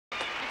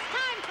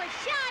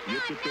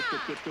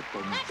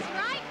That's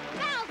right,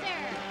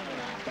 Bowser.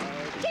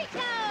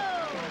 Chico.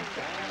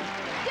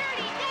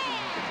 Dirty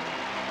Dan.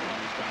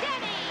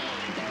 Denny.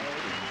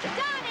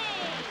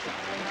 Donnie.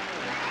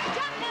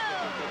 Jocko.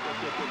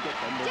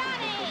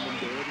 Johnny.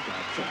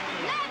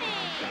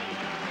 Lennie.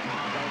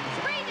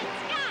 Raven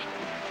Scott.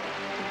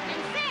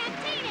 And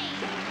Santini.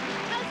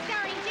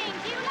 Co-starring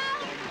James Ulo,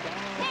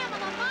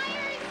 Pamela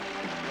Myers,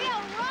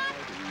 Bill Roth,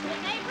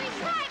 and Avery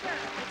Schreiber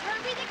as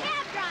Herbie the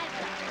cab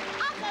driver.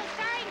 Also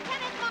starring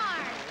Kenneth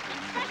Mars and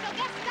special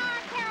guest star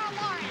Carol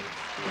Lawrence.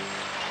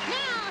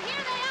 Now,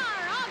 here they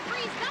are, all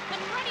greased up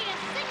and ready to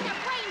sing their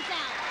brains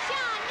out.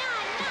 Sha na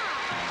na.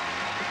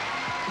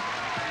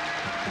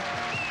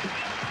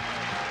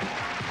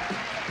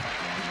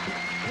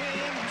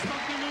 Well, I'm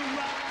stuck in a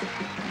rut,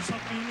 I'm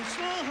stuck in a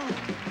slum.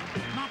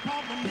 My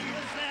problem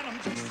is that I'm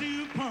just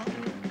too punk.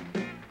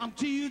 I'm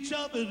too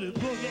chubby to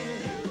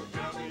boogie.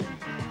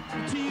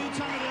 I'm too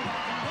chubby to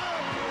rock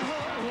and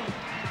roll.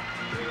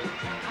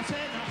 I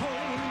said,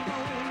 holy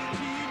moly,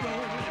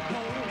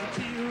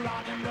 too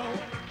rock and roll.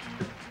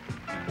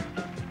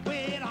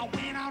 Well, I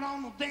went out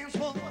on the dance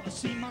floor to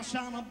see my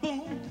shiner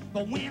boom,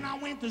 but when I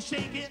went to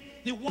shake it,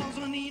 there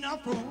wasn't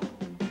enough room.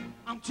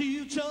 I'm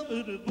too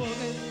chubby to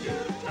boogie.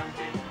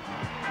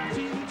 I'm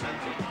too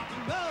chubby to rock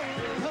and roll.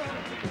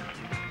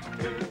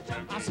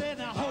 I said,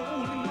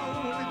 holy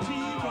moly,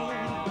 too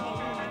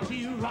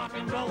rock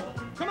and roll.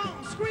 Come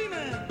on, scream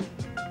it.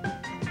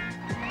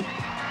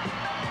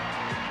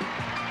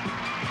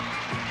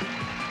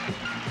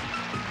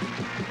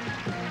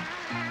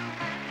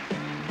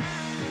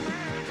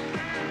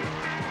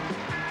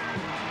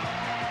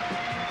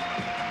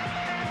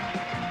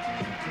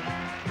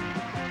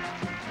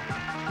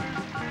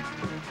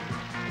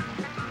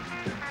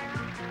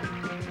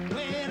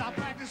 Well, I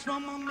practiced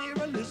from my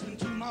mirror, listening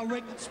to my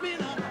record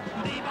spinner.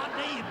 Day by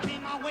day it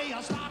came my way,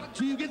 I started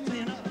to get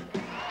thinner.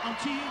 I'm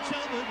too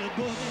chubby to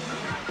boogie.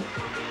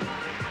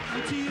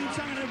 I'm too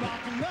chubby to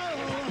rock and roll.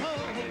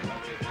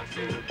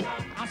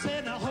 I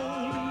said,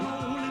 holy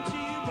moly,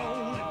 too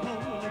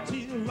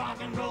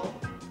rock and roll.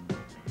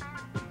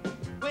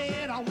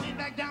 Well, I went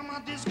back down my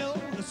disco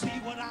to see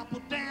what I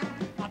put down.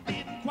 I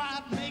didn't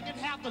quite make it,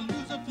 have to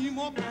lose a few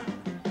more pounds.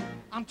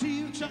 I'm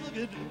too chubby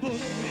to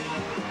boogie.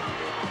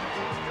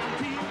 I'm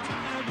too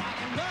chubby to rock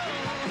and roll.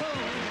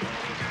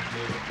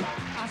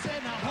 I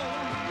said,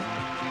 holy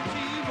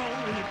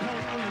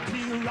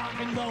moly, rock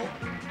and roll.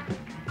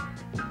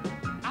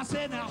 I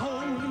said,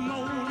 holy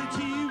moly,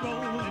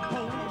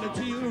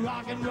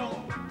 rock and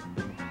roll.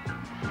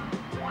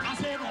 I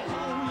said,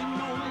 holy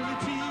moly,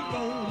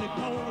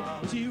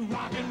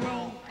 rock and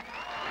roll.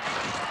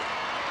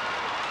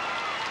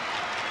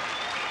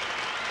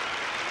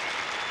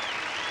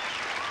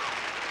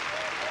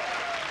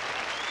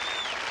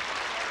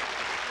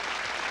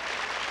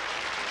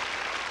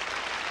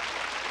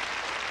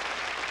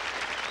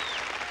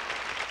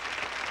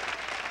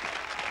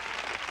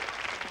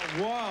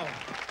 Wow. I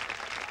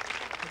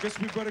guess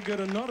we better get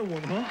another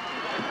one, huh?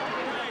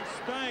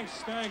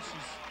 Thanks.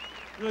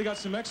 She's really got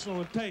some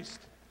excellent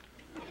taste.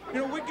 You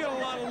know, we get a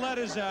lot of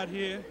letters out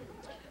here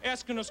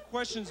asking us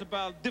questions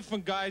about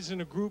different guys in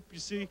the group, you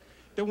see.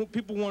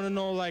 People want to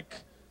know, like,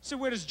 say,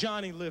 where does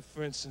Johnny live,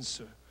 for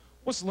instance? Or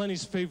what's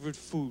Lennie's favorite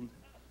food?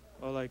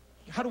 Or, like,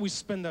 how do we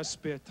spend our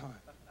spare time?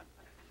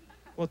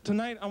 Well,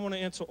 tonight, I want to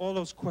answer all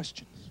those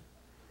questions.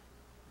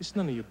 It's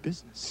none of your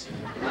business.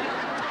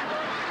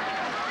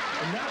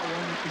 And now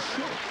on with the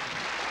show.